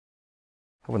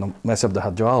I wouldn't mess up the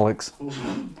hydraulics.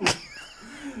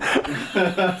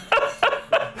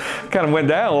 Kind of went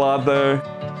down a lot there.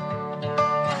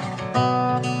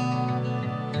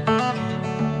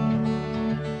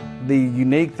 The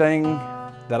unique thing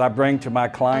that I bring to my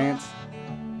clients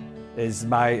is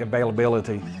my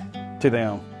availability to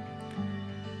them.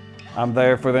 I'm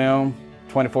there for them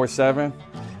 24/7,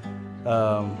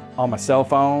 on my cell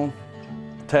phone,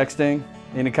 texting,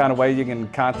 any kind of way you can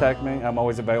contact me. I'm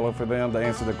always available for them to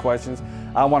answer their questions.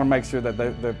 I want to make sure that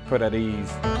they're put at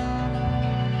ease.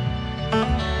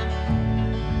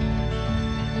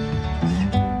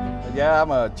 Yeah,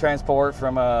 I'm a transport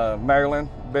from Maryland.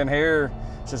 Been here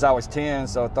since I was 10,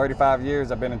 so 35 years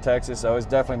I've been in Texas, so it's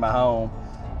definitely my home.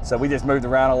 So we just moved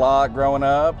around a lot growing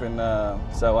up, and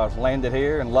so I've landed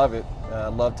here and love it.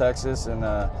 Love Texas, and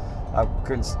I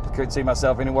couldn't see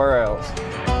myself anywhere else.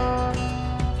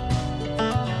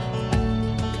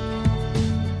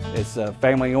 It's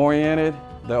family oriented.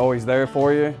 They're always there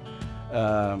for you,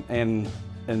 and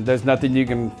there's nothing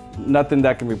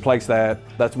that can replace that.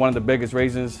 That's one of the biggest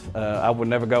reasons I would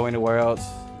never go anywhere else.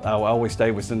 I will always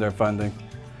stay with Cendera Funding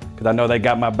because I know they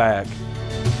got my back.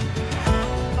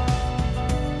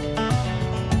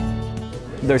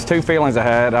 There's two feelings I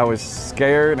had. I was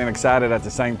scared and excited at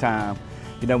the same time.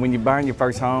 You know, when you're buying your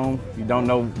first home, you don't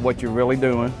know what you're really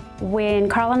doing. When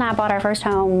Carl and I bought our first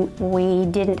home, we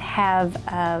didn't have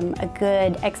a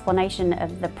good explanation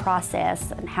of the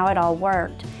process and how it all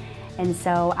worked. And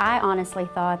so I honestly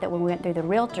thought that when we went through the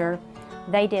realtor,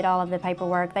 they did all of the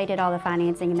paperwork, they did all the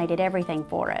financing, and they did everything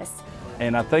for us.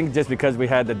 And I think just because we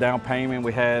had the down payment,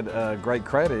 we had great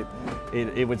credit,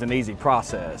 it was an easy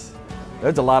process.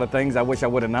 There's a lot of things I wish I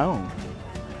would have known,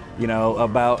 you know,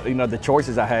 about, you know, the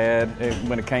choices I had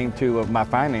when it came to my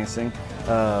financing.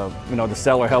 You know, the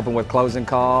seller helping with closing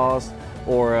costs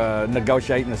or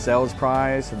negotiating the sales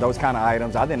price, those kind of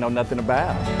items I didn't know nothing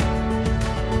about.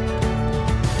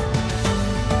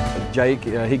 Jake,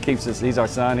 he's our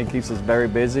son, he keeps us very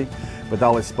busy with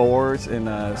all his sports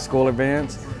and school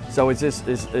events. So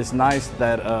it's nice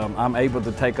that I'm able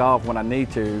to take off when I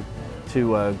need to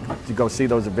go see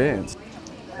those events.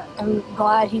 I'm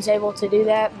glad he's able to do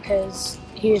that because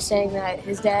he was saying that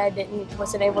his dad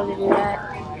wasn't able to do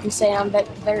that. He's saying I'm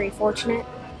very fortunate.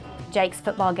 Jake's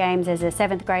football games as a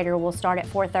 7th grader will start at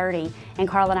 4:30, and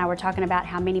Carl and I were talking about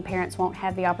how many parents won't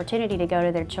have the opportunity to go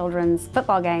to their children's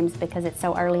football games because it's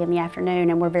so early in the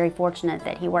afternoon, and we're very fortunate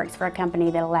that he works for a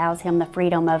company that allows him the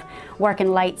freedom of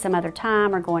working late some other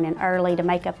time or going in early to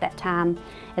make up that time.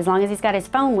 As long as he's got his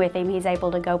phone with him, he's able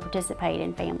to go participate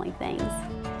in family things.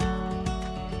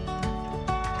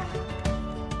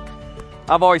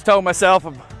 I've always told myself,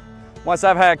 once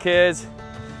I've had kids,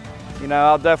 you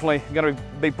know, I'm definitely going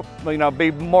to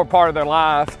be more part of their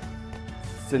life.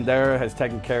 Cendera has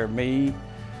taken care of me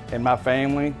and my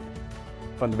family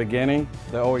from the beginning.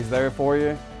 They're always there for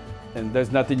you, and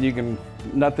there's nothing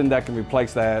that can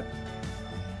replace that.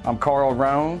 I'm Carl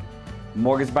Rhone,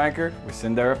 mortgage banker with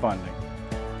Cendera Funding.